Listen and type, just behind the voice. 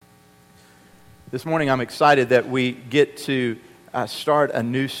This morning I'm excited that we get to start a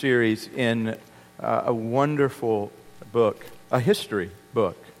new series in a wonderful book, a history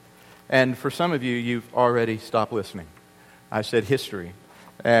book. And for some of you, you've already stopped listening. I said history.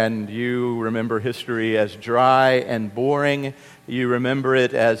 And you remember history as dry and boring. You remember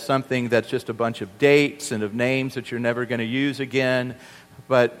it as something that's just a bunch of dates and of names that you're never going to use again.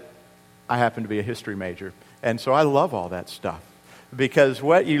 But I happen to be a history major. And so I love all that stuff. Because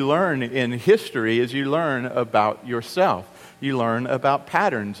what you learn in history is you learn about yourself. You learn about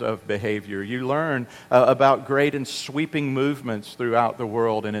patterns of behavior. You learn about great and sweeping movements throughout the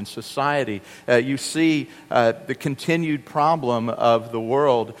world and in society. You see the continued problem of the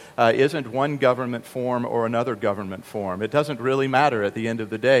world isn't one government form or another government form. It doesn't really matter at the end of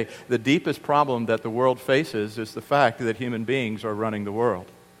the day. The deepest problem that the world faces is the fact that human beings are running the world.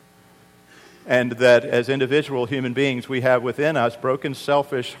 And that as individual human beings, we have within us broken,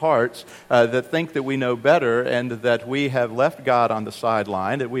 selfish hearts that think that we know better and that we have left God on the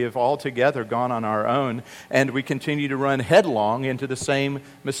sideline, that we have altogether gone on our own, and we continue to run headlong into the same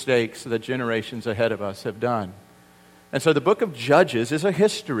mistakes that generations ahead of us have done. And so the book of Judges is a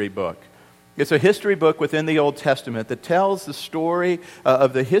history book. It's a history book within the Old Testament that tells the story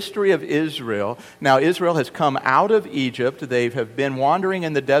of the history of Israel. Now, Israel has come out of Egypt. They have been wandering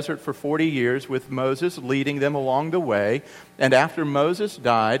in the desert for 40 years with Moses leading them along the way. And after Moses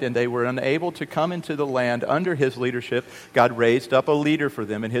died and they were unable to come into the land under his leadership, God raised up a leader for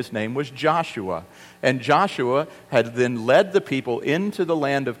them, and his name was Joshua. And Joshua had then led the people into the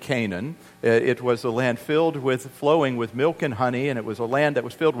land of Canaan. It was a land flowing with milk and honey, and it was a land that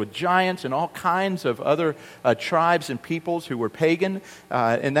was filled with giants and all kinds of other tribes and peoples who were pagan.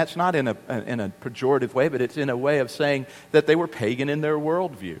 And that's not in a pejorative way, but it's in a way of saying that they were pagan in their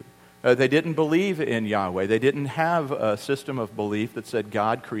worldview. They didn't believe in Yahweh. They didn't have a system of belief that said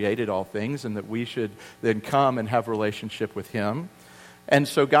God created all things and that we should then come and have relationship with Him. And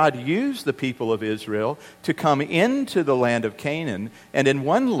so God used the people of Israel to come into the land of Canaan, and in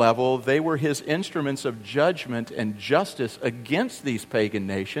one level, they were His instruments of judgment and justice against these pagan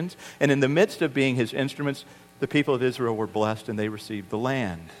nations, and in the midst of being His instruments, the people of Israel were blessed and they received the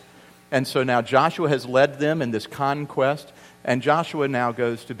land. And so now Joshua has led them in this conquest, and Joshua now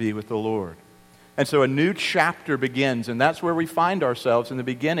goes to be with the Lord. And so a new chapter begins, and that's where we find ourselves in the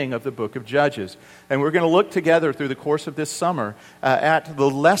beginning of the book of Judges. And we're going to look together through the course of this summer at the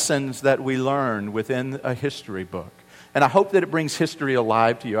lessons that we learn within a history book. And I hope that it brings history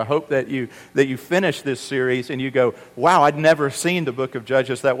alive to you. I hope that you finish this series and you go, wow, I'd never seen the book of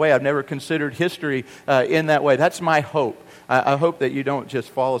Judges that way. I've never considered history in that way. That's my hope. I hope that you don't just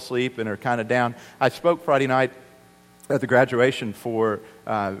fall asleep and are kind of down. I spoke Friday night at the graduation for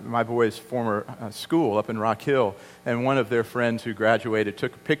my boys' former school up in Rock Hill, and one of their friends who graduated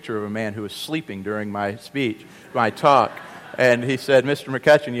took a picture of a man who was sleeping during my talk, and he said, "Mr.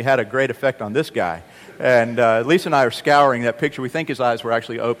 McCutcheon, you had a great effect on this guy." And Lisa and I are scouring that picture. We think his eyes were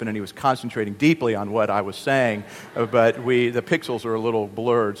actually open and he was concentrating deeply on what I was saying, but the pixels are a little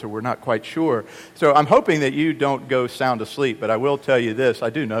blurred, so we're not quite sure. So I'm hoping that you don't go sound asleep, but I will tell you this, I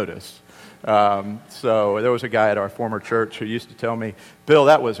do notice. So there was a guy at our former church who used to tell me, "Bill,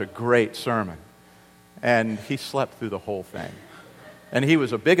 that was a great sermon." And he slept through the whole thing. And he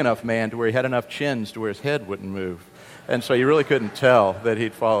was a big enough man to where he had enough chins to where his head wouldn't move. And so you really couldn't tell that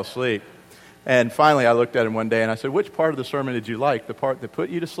he'd fall asleep. And finally I looked at him one day and I said, "Which part of the sermon did you like? The part that put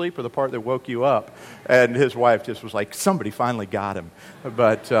you to sleep or the part that woke you up?" And his wife just was like, "Somebody finally got him."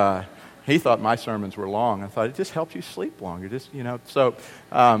 But he thought my sermons were long. I thought, it just helps you sleep longer. So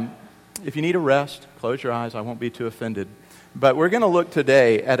if you need a rest, close your eyes. I won't be too offended. But we're going to look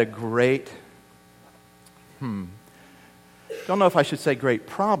today at a great, don't know if I should say great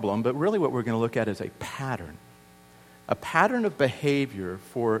problem, but really what we're going to look at is a pattern of behavior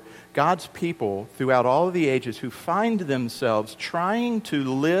for God's people throughout all of the ages who find themselves trying to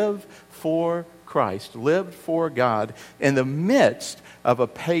live for Christ, live for God in the midst of a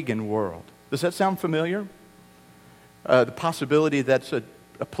pagan world. Does that sound familiar? The possibility that's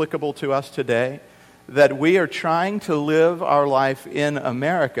applicable to us today, that we are trying to live our life in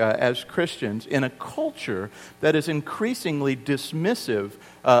America as Christians in a culture that is increasingly dismissive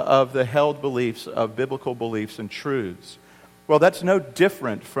of the held beliefs of biblical beliefs and truths. Well, that's no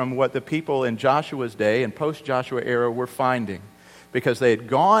different from what the people in Joshua's day and post-Joshua era were finding, because they had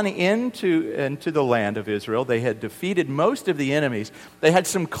gone into the land of Israel. They had defeated most of the enemies. They had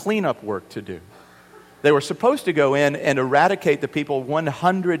some cleanup work to do. They were supposed to go in and eradicate the people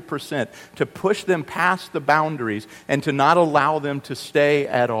 100%, to push them past the boundaries and to not allow them to stay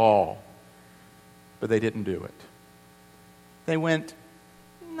at all. But they didn't do it. They went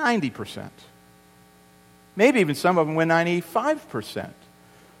 90%. Maybe even some of them went 95%.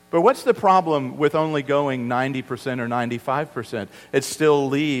 But what's the problem with only going 90% or 95%? It still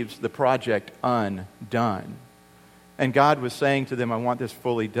leaves the project undone. And God was saying to them, I want this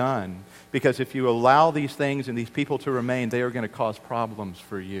fully done. Because if you allow these things and these people to remain, they are going to cause problems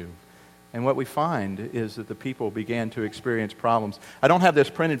for you. And what we find is that the people began to experience problems. I don't have this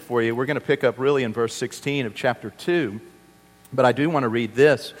printed for you. We're going to pick up really in verse 16 of chapter 2. But I do want to read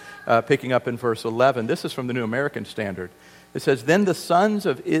this, picking up in verse 11. This is from the New American Standard. It says, Then the sons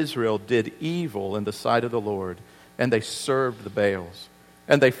of Israel did evil in the sight of the Lord, and they served the Baals.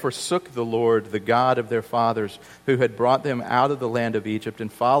 And they forsook the Lord, the God of their fathers, who had brought them out of the land of Egypt,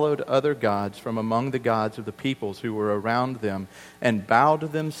 and followed other gods from among the gods of the peoples who were around them, and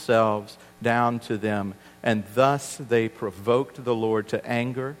bowed themselves down to them. And thus they provoked the Lord to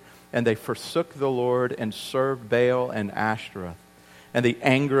anger, and they forsook the Lord and served Baal and Ashtoreth. And the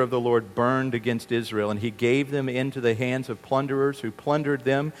anger of the Lord burned against Israel, and he gave them into the hands of plunderers who plundered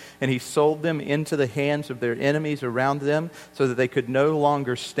them, and he sold them into the hands of their enemies around them, so that they could no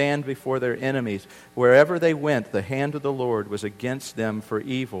longer stand before their enemies. Wherever they went, the hand of the Lord was against them for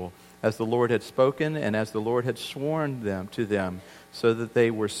evil, as the Lord had spoken and as the Lord had sworn them to them, so that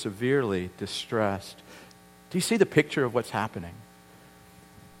they were severely distressed. Do you see the picture of what's happening?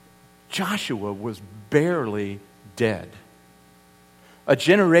 Joshua was barely dead. A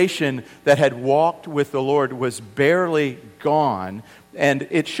generation that had walked with the Lord was barely gone. And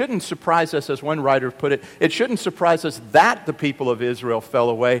it shouldn't surprise us, as one writer put it, it shouldn't surprise us that the people of Israel fell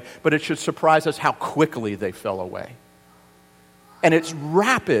away, but it should surprise us how quickly they fell away. And it's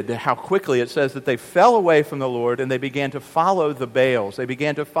rapid how quickly it says that they fell away from the Lord and they began to follow the Baals. They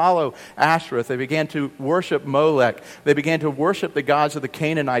began to follow Ashtoreth. They began to worship Molech. They began to worship the gods of the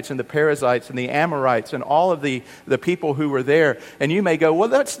Canaanites and the Perizzites and the Amorites and all of the people who were there. And you may go, well,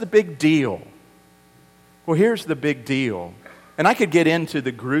 that's the big deal. Well, here's the big deal. And I could get into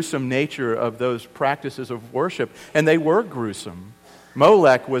the gruesome nature of those practices of worship, and they were gruesome.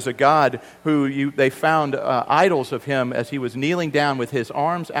 Molech was a god who they found idols of him as he was kneeling down with his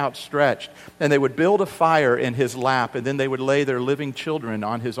arms outstretched, and they would build a fire in his lap, and then they would lay their living children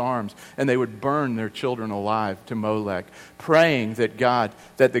on his arms, and they would burn their children alive to Molech, praying that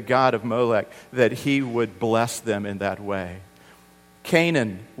the God of Molech, that he would bless them in that way.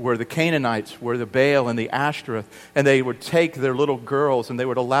 Canaan, where the Canaanites were the Baal and the Ashtoreth, and they would take their little girls and they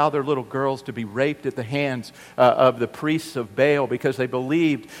would allow their little girls to be raped at the hands of the priests of Baal, because they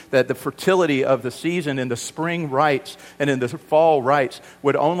believed that the fertility of the season in the spring rites and in the fall rites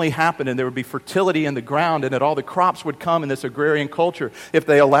would only happen, and there would be fertility in the ground, and that all the crops would come in this agrarian culture if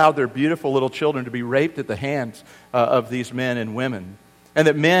they allowed their beautiful little children to be raped at the hands of these men and women. And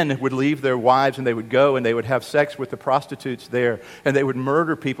that men would leave their wives and they would go and they would have sex with the prostitutes there. And they would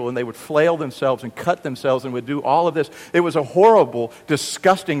murder people and they would flail themselves and cut themselves and would do all of this. It was a horrible,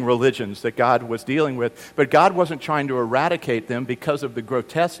 disgusting religions that God was dealing with. But God wasn't trying to eradicate them because of the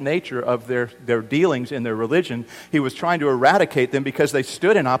grotesque nature of their dealings in their religion. He was trying to eradicate them because they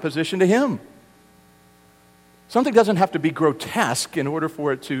stood in opposition to Him. Something doesn't have to be grotesque in order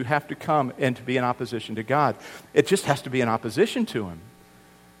for it to have to come and to be in opposition to God. It just has to be in opposition to Him.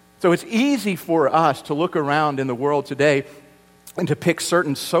 So it's easy for us to look around in the world today and to pick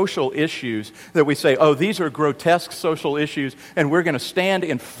certain social issues that we say, oh, these are grotesque social issues, and we're going to stand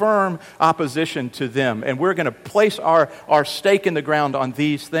in firm opposition to them, and we're going to place our stake in the ground on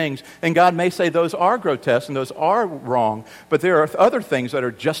these things. And God may say those are grotesque and those are wrong, but there are other things that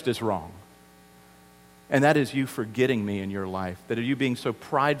are just as wrong. And that is you forgetting me in your life. That are you being so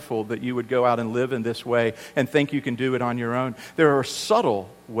prideful that you would go out and live in this way and think you can do it on your own. There are subtle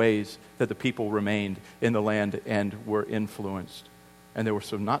ways that the people remained in the land and were influenced. And there were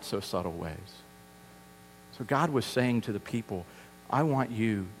some not so subtle ways. So God was saying to the people, I want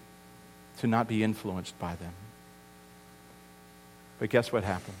you to not be influenced by them. But guess what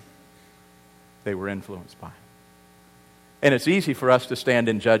happened? They were influenced by him. And it's easy for us to stand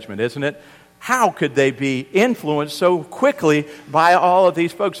in judgment, isn't it? How could they be influenced so quickly by all of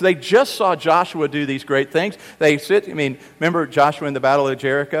these folks? They just saw Joshua do these great things. Remember Joshua in the Battle of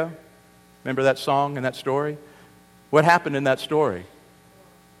Jericho? Remember that song and that story? What happened in that story?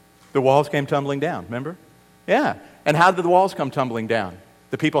 The walls came tumbling down, remember? Yeah. And how did the walls come tumbling down?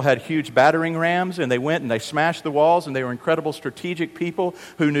 The people had huge battering rams, and they went and they smashed the walls, and they were incredible strategic people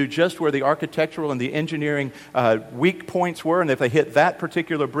who knew just where the architectural and the engineering weak points were, and if they hit that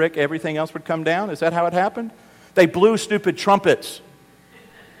particular brick, everything else would come down. Is that how it happened? They blew stupid trumpets.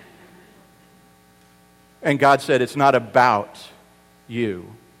 And God said, it's not about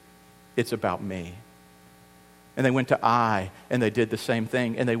you, it's about me. And they went to Ai, and they did the same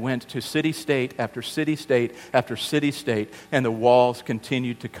thing. And they went to city-state after city-state after city-state, and the walls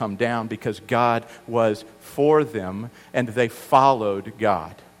continued to come down because God was for them, and they followed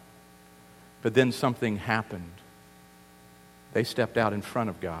God. But then something happened. They stepped out in front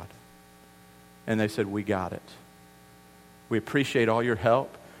of God, and they said, we got it. We appreciate all your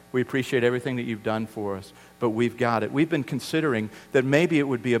help. We appreciate everything that you've done for us, but we've got it. We've been considering that maybe it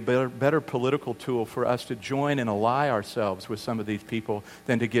would be a better political tool for us to join and ally ourselves with some of these people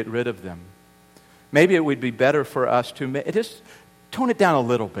than to get rid of them. Maybe it would be better for us to just tone it down a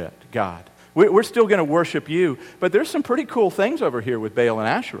little bit, God. We're still going to worship you, but there's some pretty cool things over here with Baal and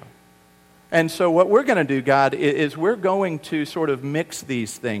Asherah. And so what we're going to do, God, is we're going to sort of mix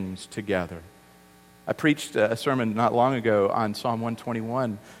these things together. I preached a sermon not long ago on Psalm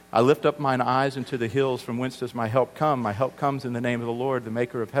 121. I lift up mine eyes into the hills, from whence does my help come? My help comes in the name of the Lord, the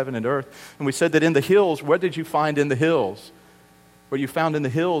maker of heaven and earth. And we said that in the hills, what did you find in the hills? What you found in the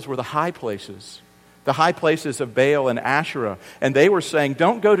hills were the high places of Baal and Asherah. And they were saying,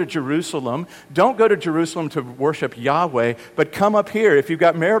 don't go to Jerusalem. Don't go to Jerusalem to worship Yahweh, but come up here. If you've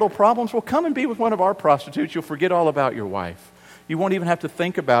got marital problems, well, come and be with one of our prostitutes. You'll forget all about your wife. You won't even have to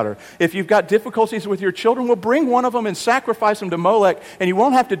think about her. If you've got difficulties with your children, well, bring one of them and sacrifice them to Molech, and you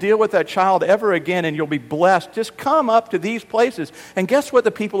won't have to deal with that child ever again, and you'll be blessed. Just come up to these places. And guess what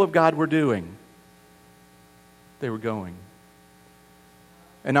the people of God were doing? They were going.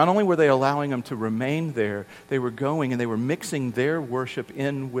 And not only were they allowing them to remain there, they were going and they were mixing their worship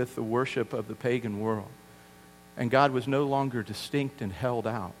in with the worship of the pagan world. And God was no longer distinct and held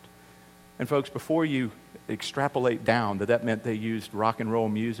out. And folks, before you extrapolate down that meant they used rock and roll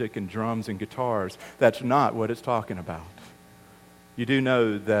music and drums and guitars, that's not what it's talking about. You do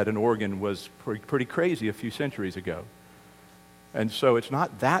know that an organ was pretty crazy a few centuries ago. And so it's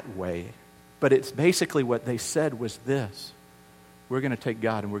not that way, but it's basically what they said was this: we're going to take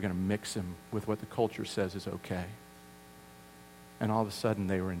God and we're going to mix him with what the culture says is okay. And all of a sudden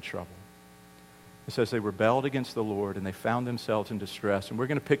they were in trouble. It says they rebelled against the Lord and they found themselves in distress. And we're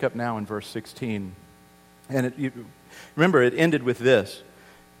going to pick up now in verse 16. And remember, it ended with this.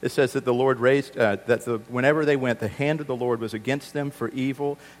 It says that the Lord raised, whenever they went, the hand of the Lord was against them for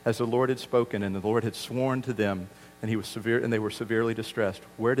evil, as the Lord had spoken, and the Lord had sworn to them, and they were severely distressed.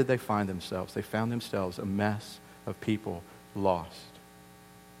 Where did they find themselves? They found themselves a mess of people lost.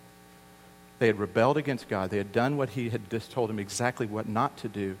 They had rebelled against God. They had done what he had just told them exactly what not to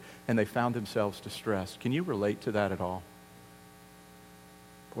do, and they found themselves distressed. Can you relate to that at all?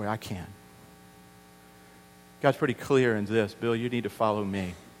 Boy, I can. God's pretty clear in this. Bill, you need to follow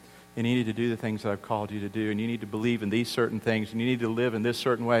me. And you need to do the things that I've called you to do. And you need to believe in these certain things. And you need to live in this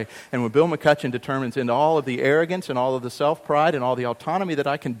certain way. And when Bill McCutcheon determines into all of the arrogance and all of the self-pride and all the autonomy that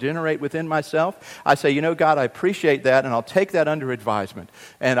I can generate within myself, I say, God, I appreciate that, and I'll take that under advisement.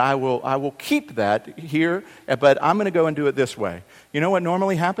 And I will keep that here, but I'm going to go and do it this way. You know what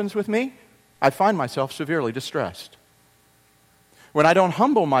normally happens with me? I find myself severely distressed. When I don't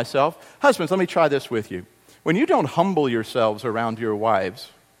humble myself, husbands, let me try this with you. When you don't humble yourselves around your wives,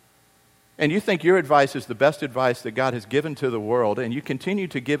 and you think your advice is the best advice that God has given to the world, and you continue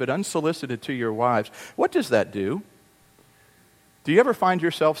to give it unsolicited to your wives, what does that do? Do you ever find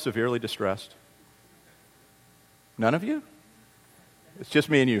yourself severely distressed? None of you? It's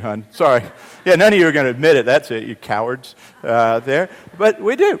just me and you, hon. Sorry. Yeah, none of you are going to admit it. That's it, you cowards there. But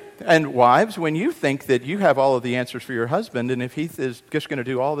we do. And wives, when you think that you have all of the answers for your husband, and if he is just going to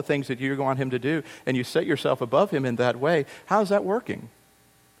do all the things that you want him to do, and you set yourself above him in that way, how's that working?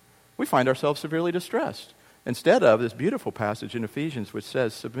 We find ourselves severely distressed. Instead of this beautiful passage in Ephesians which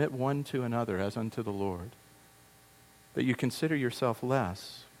says, submit one to another as unto the Lord. But you consider yourself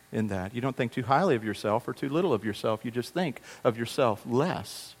less in that. You don't think too highly of yourself or too little of yourself. You just think of yourself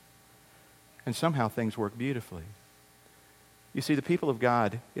less. And somehow things work beautifully. You see, the people of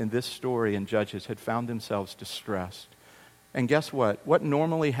God in this story in Judges had found themselves distressed. And guess what? What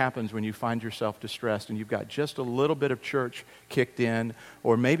normally happens when you find yourself distressed and you've got just a little bit of church kicked in,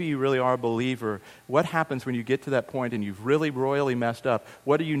 or maybe you really are a believer, what happens when you get to that point and you've really royally messed up?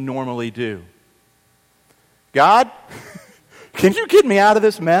 What do you normally do? God, can you get me out of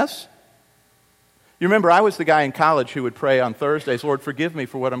this mess? You remember, I was the guy in college who would pray on Thursdays, Lord, forgive me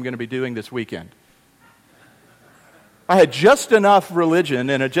for what I'm going to be doing this weekend. I had just enough religion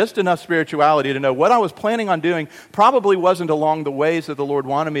and just enough spirituality to know what I was planning on doing probably wasn't along the ways that the Lord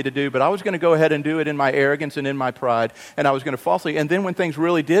wanted me to do, but I was going to go ahead and do it in my arrogance and in my pride, and I was going to falsely. And then when things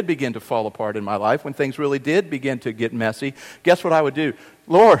really did begin to fall apart in my life, when things really did begin to get messy, guess what I would do?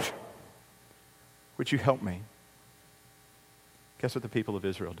 Lord, would you help me? Guess what the people of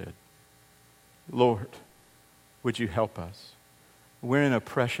Israel did? Lord, would you help us? We're in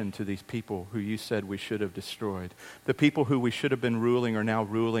oppression to these people who you said we should have destroyed. The people who we should have been ruling are now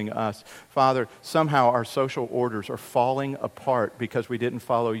ruling us. Father, somehow our social orders are falling apart because we didn't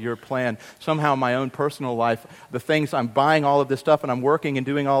follow your plan. Somehow my own personal life, the things I'm buying all of this stuff and I'm working and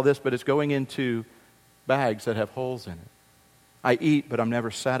doing all this, but it's going into bags that have holes in it. I eat, but I'm never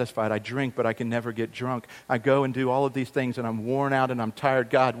satisfied. I drink, but I can never get drunk. I go and do all of these things and I'm worn out and I'm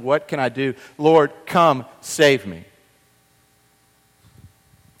tired. God, what can I do? Lord, come save me.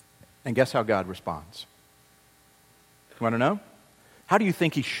 And guess how God responds? You want to know? How do you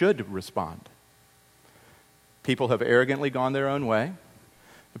think he should respond? People have arrogantly gone their own way.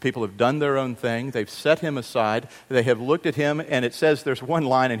 The people have done their own thing. They've set him aside. They have looked at him, and it says there's one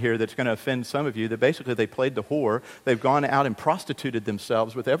line in here that's going to offend some of you, that basically they played the whore. They've gone out and prostituted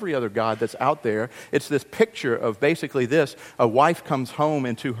themselves with every other god that's out there. It's this picture of basically this. A wife comes home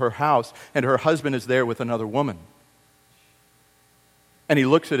into her house, and her husband is there with another woman. And he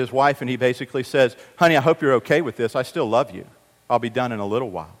looks at his wife and he basically says, honey, I hope you're okay with this. I still love you. I'll be done in a little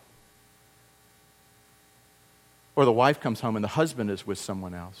while. Or the wife comes home and the husband is with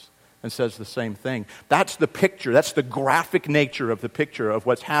someone else and says the same thing. That's the picture. That's the graphic nature of the picture of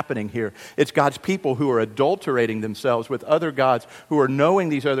what's happening here. It's God's people who are adulterating themselves with other gods, who are knowing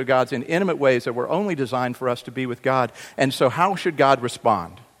these other gods in intimate ways that were only designed for us to be with God. And so how should God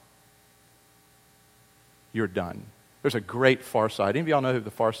respond? You're done. There's a great Far Side. Any of y'all know who the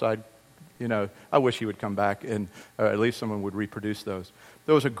Far Side, I wish he would come back and at least someone would reproduce those.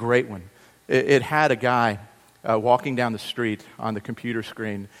 There was a great one. It had a guy walking down the street on the computer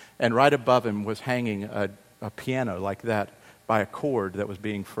screen, and right above him was hanging a piano like that by a cord that was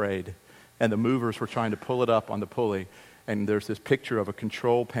being frayed. And the movers were trying to pull it up on the pulley. And there's this picture of a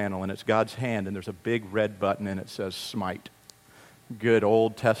control panel, and it's God's hand, and there's a big red button, and it says smite. Good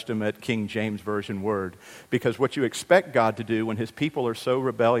Old Testament King James Version word. Because what you expect God to do when his people are so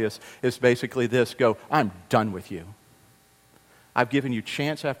rebellious is basically this: go, I'm done with you. I've given you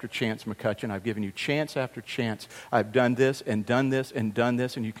chance after chance, McCutcheon. I've given you chance after chance. I've done this and done this and done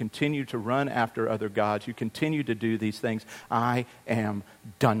this, and you continue to run after other gods. You continue to do these things. I am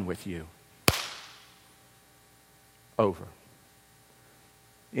done with you. Over.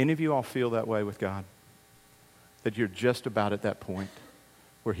 Any of you all feel that way with God? That you're just about at that point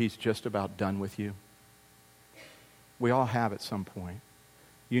where he's just about done with you? We all have at some point.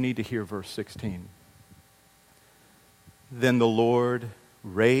 You need to hear verse 16. Then the Lord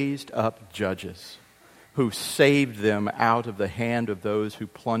raised up judges who saved them out of the hand of those who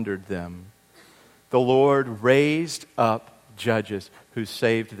plundered them. The Lord raised up judges who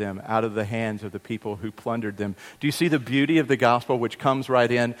saved them out of the hands of the people who plundered them. Do you see the beauty of the gospel, which comes right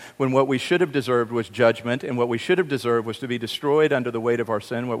in when what we should have deserved was judgment, and what we should have deserved was to be destroyed under the weight of our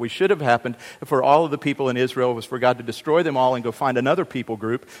sin? What we should have happened for all of the people in Israel was for God to destroy them all and go find another people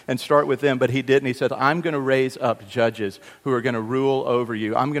group and start with them, but he didn't. He said, I'm going to raise up judges who are going to rule over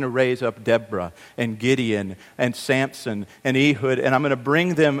you. I'm going to raise up Deborah and Gideon and Samson and Ehud, and I'm going to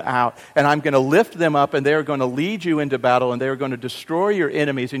bring them out, and I'm going to lift them up, and they're going to lead you into battle, and they're going to destroy your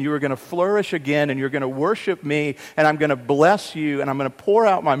enemies, and you are going to flourish again, and you're going to worship me, and I'm going to bless you, and I'm going to pour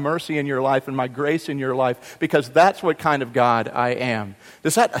out my mercy in your life and my grace in your life, because that's what kind of God I am.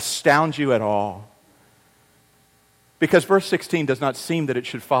 Does that astound you at all? Because verse 16 does not seem that it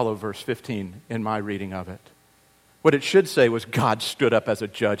should follow verse 15 in my reading of it. What it should say was God stood up as a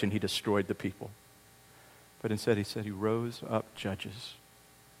judge and he destroyed the people. But instead he said he rose up judges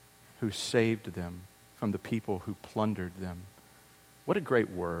who saved them from the people who plundered them. What a great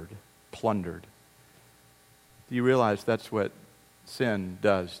word, plundered. Do you realize that's what sin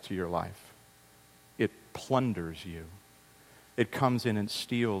does to your life? It plunders you. It comes in and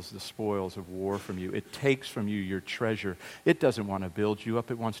steals the spoils of war from you. It takes from you your treasure. It doesn't want to build you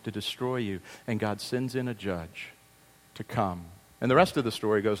up. It wants to destroy you. And God sends in a judge to come. And the rest of the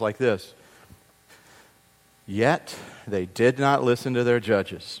story goes like this. Yet they did not listen to their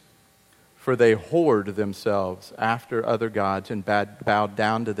judges, for they whored themselves after other gods and bowed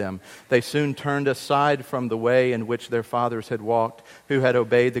down to them. They soon turned aside from the way in which their fathers had walked, who had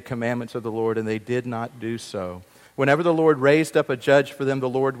obeyed the commandments of the Lord, and they did not do so. Whenever the Lord raised up a judge for them, the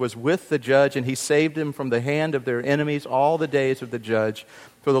Lord was with the judge, and he saved him from the hand of their enemies all the days of the judge.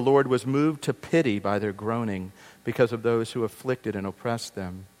 For the Lord was moved to pity by their groaning, because of those who afflicted and oppressed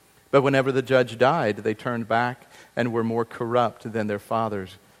them. But whenever the judge died, they turned back and were more corrupt than their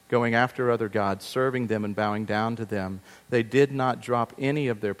fathers, going after other gods, serving them and bowing down to them. They did not drop any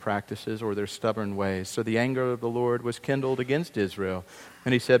of their practices or their stubborn ways. So the anger of the Lord was kindled against Israel.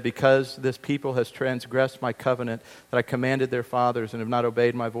 And he said, because this people has transgressed my covenant that I commanded their fathers and have not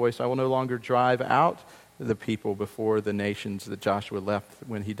obeyed my voice, I will no longer drive out the people before the nations that Joshua left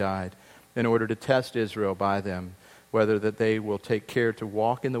when he died, in order to test Israel by them, whether that they will take care to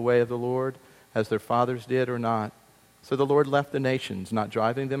walk in the way of the Lord as their fathers did or not. So the Lord left the nations, not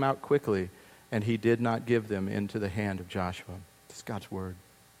driving them out quickly, and he did not give them into the hand of Joshua. This is God's word.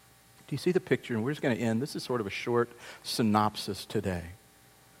 Do you see the picture? And we're just going to end. This is sort of a short synopsis today.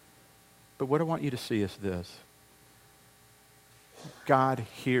 But what I want you to see is this. God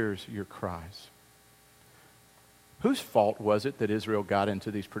hears your cries. Whose fault was it that Israel got into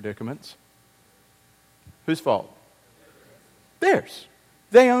these predicaments? Whose fault? Theirs.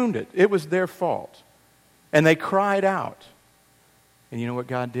 They owned it. It was their fault. And they cried out. And you know what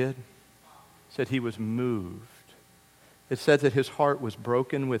God did? It said he was moved. It said that his heart was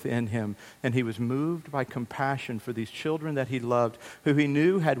broken within him, and he was moved by compassion for these children that he loved, who he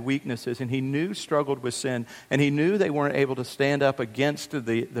knew had weaknesses, and he knew struggled with sin, and he knew they weren't able to stand up against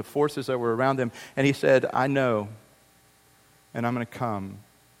the forces that were around them. And he said, I know, and I'm going to come,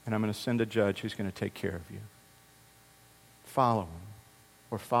 and I'm going to send a judge who's going to take care of you. Follow him,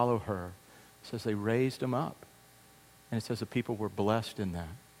 or follow her. It says they raised him up. And it says the people were blessed in that.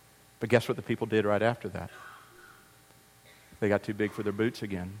 But guess what the people did right after that? They got too big for their boots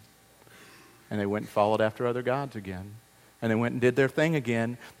again. And they went and followed after other gods again. And they went and did their thing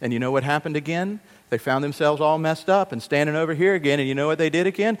again. And you know what happened again? They found themselves all messed up and standing over here again. And you know what they did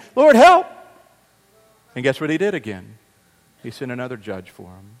again? Lord, help! And guess what he did again? He sent another judge for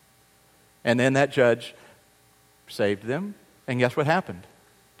them. And then that judge saved them. And guess what happened?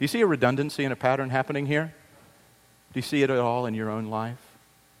 Do you see a redundancy and a pattern happening here? Do you see it at all in your own life?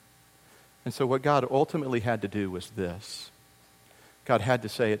 And so what God ultimately had to do was this. God had to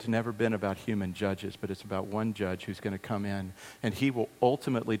say it's never been about human judges, but it's about one judge who's going to come in, and he will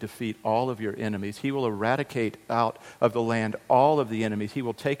ultimately defeat all of your enemies. He will eradicate out of the land all of the enemies. He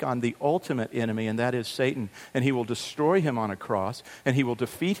will take on the ultimate enemy, and that is Satan, and he will destroy him on a cross, and he will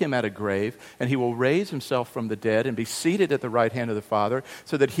defeat him at a grave, and he will raise himself from the dead and be seated at the right hand of the Father,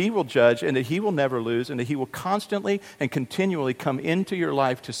 so that he will judge and that he will never lose, and that he will constantly and continually come into your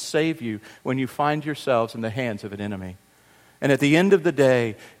life to save you when you find yourselves in the hands of an enemy. And at the end of the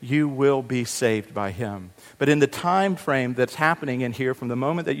day, you will be saved by him. But in the time frame that's happening in here, from the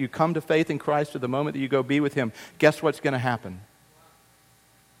moment that you come to faith in Christ to the moment that you go be with him, guess what's going to happen?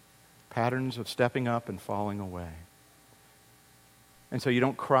 Patterns of stepping up and falling away. And so you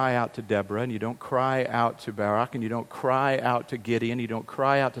don't cry out to Deborah, and you don't cry out to Barak, and you don't cry out to Gideon, you don't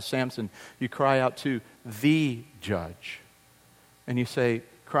cry out to Samson. You cry out to the judge. And you say,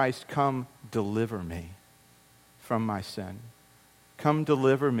 Christ, come deliver me from my sin. Come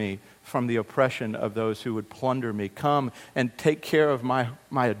deliver me from the oppression of those who would plunder me. Come and take care of my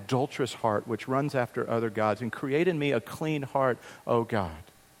adulterous heart, which runs after other gods, and create in me a clean heart, O God,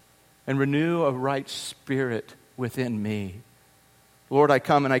 and renew a right spirit within me. Lord, I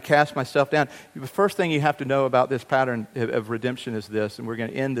come and I cast myself down. The first thing you have to know about this pattern of redemption is this, and we're going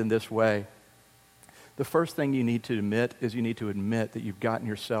to end in this way. The first thing you need to admit is you need to admit that you've gotten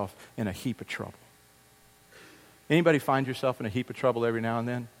yourself in a heap of trouble. Anybody find yourself in a heap of trouble every now and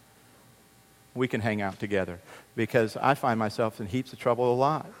then? We can hang out together, because I find myself in heaps of trouble a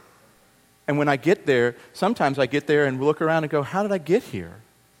lot. And when I get there, sometimes I get there and look around and go, how did I get here?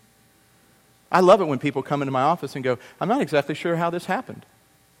 I love it when people come into my office and go, I'm not exactly sure how this happened.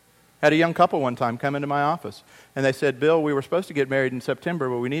 I had a young couple one time come into my office, and they said, Bill, we were supposed to get married in September,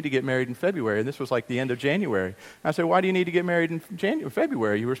 but we need to get married in February. And this was like the end of January. And I said, why do you need to get married in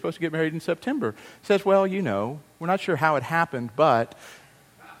February? You were supposed to get married in September. He says, well, you know, we're not sure how it happened, but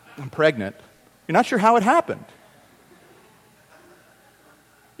I'm pregnant. You're not sure how it happened.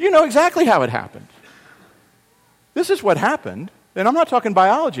 You know exactly how it happened. This is what happened. And I'm not talking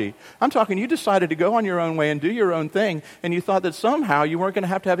biology. I'm talking you decided to go on your own way and do your own thing, and you thought that somehow you weren't going to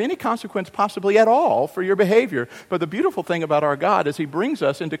have any consequence possibly at all for your behavior. But the beautiful thing about our God is he brings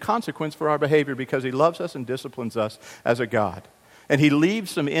us into consequence for our behavior because he loves us and disciplines us as a God. And he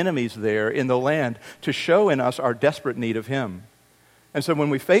leaves some enemies there in the land to show in us our desperate need of him. And so when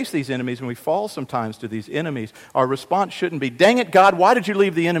we face these enemies and we fall sometimes to these enemies, our response shouldn't be, dang it, God, why did you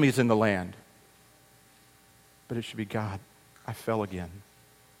leave the enemies in the land? But it should be, God, I fell again.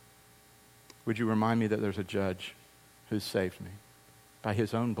 Would you remind me that there's a judge who saved me by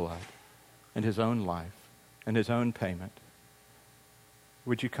his own blood and his own life and his own payment?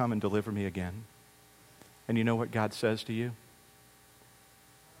 Would you come and deliver me again? And you know what God says to you?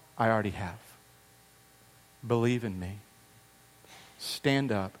 I already have. Believe in me.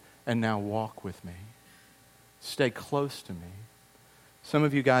 Stand up and now walk with me. Stay close to me. Some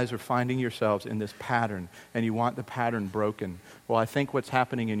of you guys are finding yourselves in this pattern, and you want the pattern broken. Well, I think what's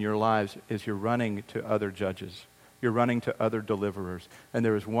happening in your lives is you're running to other judges. You're running to other deliverers. And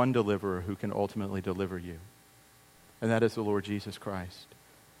there is one deliverer who can ultimately deliver you. And that is the Lord Jesus Christ.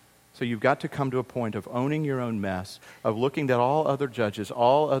 So you've got to come to a point of owning your own mess, of looking that all other judges,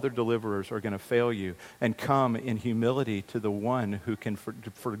 all other deliverers are going to fail you, and come in humility to the one who can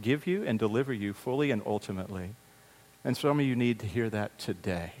forgive you and deliver you fully and ultimately. And some of you need to hear that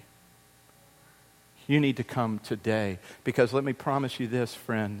today. You need to come today. Because let me promise you this,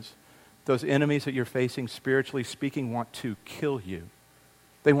 friends. Those enemies that you're facing, spiritually speaking, want to kill you.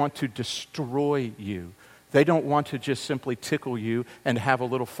 They want to destroy you. They don't want to just simply tickle you and have a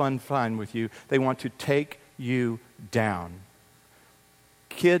little fun with you. They want to take you down.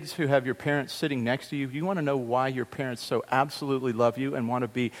 Kids who have your parents sitting next to you, you want to know why your parents so absolutely love you and want to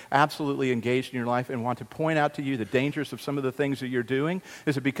be absolutely engaged in your life and want to point out to you the dangers of some of the things that you're doing?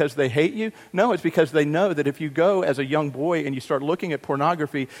 Is it because they hate you? No, it's because they know that if you go as a young boy and you start looking at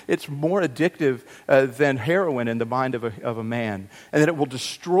pornography, it's more addictive than heroin in the mind of a man, and that it will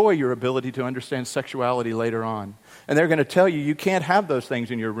destroy your ability to understand sexuality later on. And they're going to tell you you can't have those things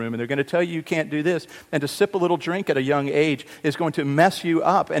in your room, and they're going to tell you you can't do this. And to sip a little drink at a young age is going to mess you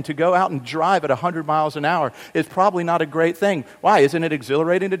up, and to go out and drive at 100 miles an hour is probably not a great thing. Why? Isn't it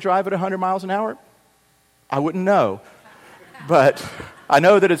exhilarating to drive at 100 miles an hour? I wouldn't know. But I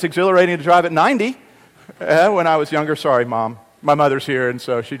know that it's exhilarating to drive at 90 when I was younger. Sorry, Mom. My mother's here, and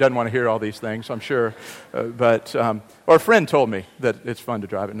so she doesn't want to hear all these things, I'm sure. Or a friend told me that it's fun to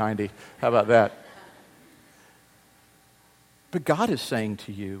drive at 90. How about that? But God is saying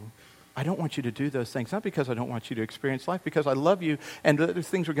to you, I don't want you to do those things, not because I don't want you to experience life, because I love you, and those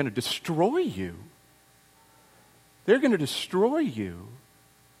things are going to destroy you. They're going to destroy you.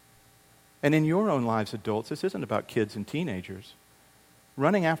 And in your own lives, adults, this isn't about kids and teenagers.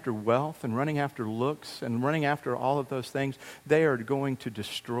 Running after wealth and running after looks and running after all of those things, they are going to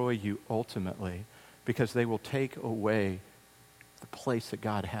destroy you ultimately, because they will take away the place that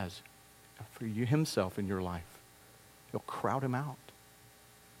God has for you, Himself in your life. You'll crowd Him out.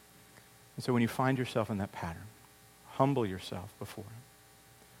 And so when you find yourself in that pattern, humble yourself before Him.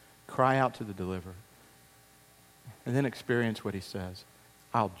 Cry out to the deliverer. And then experience what He says.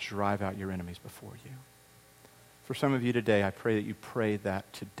 I'll drive out your enemies before you. For some of you today, I pray that you pray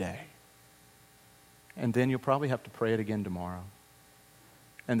that today. And then you'll probably have to pray it again tomorrow.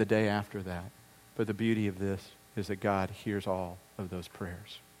 And the day after that. But the beauty of this is that God hears all of those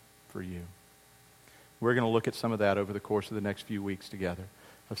prayers for you. We're going to look at some of that over the course of the next few weeks together,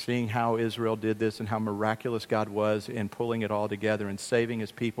 of seeing how Israel did this and how miraculous God was in pulling it all together and saving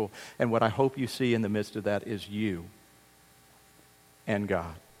His people. And what I hope you see in the midst of that is you and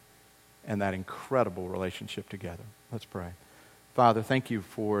God and that incredible relationship together. Let's pray. Father, thank you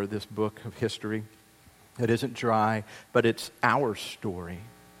for this book of history. It isn't dry, but it's our story.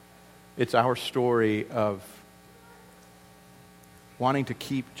 It's our story of wanting to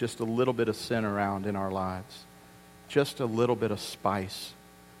keep just a little bit of sin around in our lives, just a little bit of spice,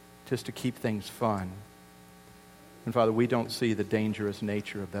 just to keep things fun. And Father, we don't see the dangerous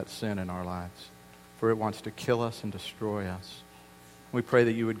nature of that sin in our lives, for it wants to kill us and destroy us. We pray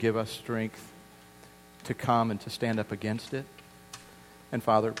that you would give us strength to come and to stand up against it. And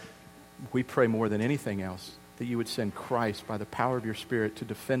Father, we pray more than anything else that you would send Christ by the power of your Spirit to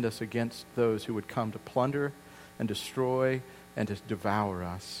defend us against those who would come to plunder and destroy and to devour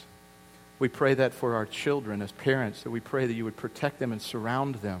us. We pray that for our children as parents, that we pray that you would protect them and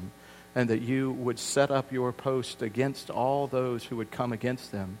surround them, and that you would set up your post against all those who would come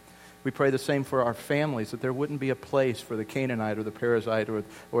against them. We pray the same for our families, that there wouldn't be a place for the Canaanite or the Perizzite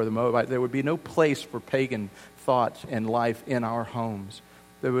or the Moabite. There would be no place for pagan thoughts and life in our homes.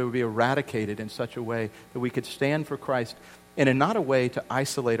 That it would be eradicated in such a way that we could stand for Christ, and in not a way to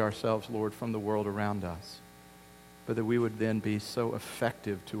isolate ourselves, Lord, from the world around us, but that we would then be so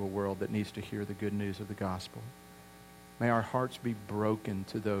effective to a world that needs to hear the good news of the gospel. May our hearts be broken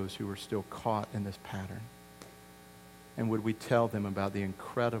to those who are still caught in this pattern. And would we tell them about the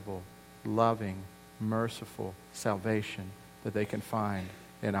incredible, loving, merciful salvation that they can find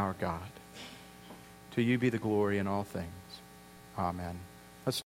in our God. To you be the glory in all things. Amen.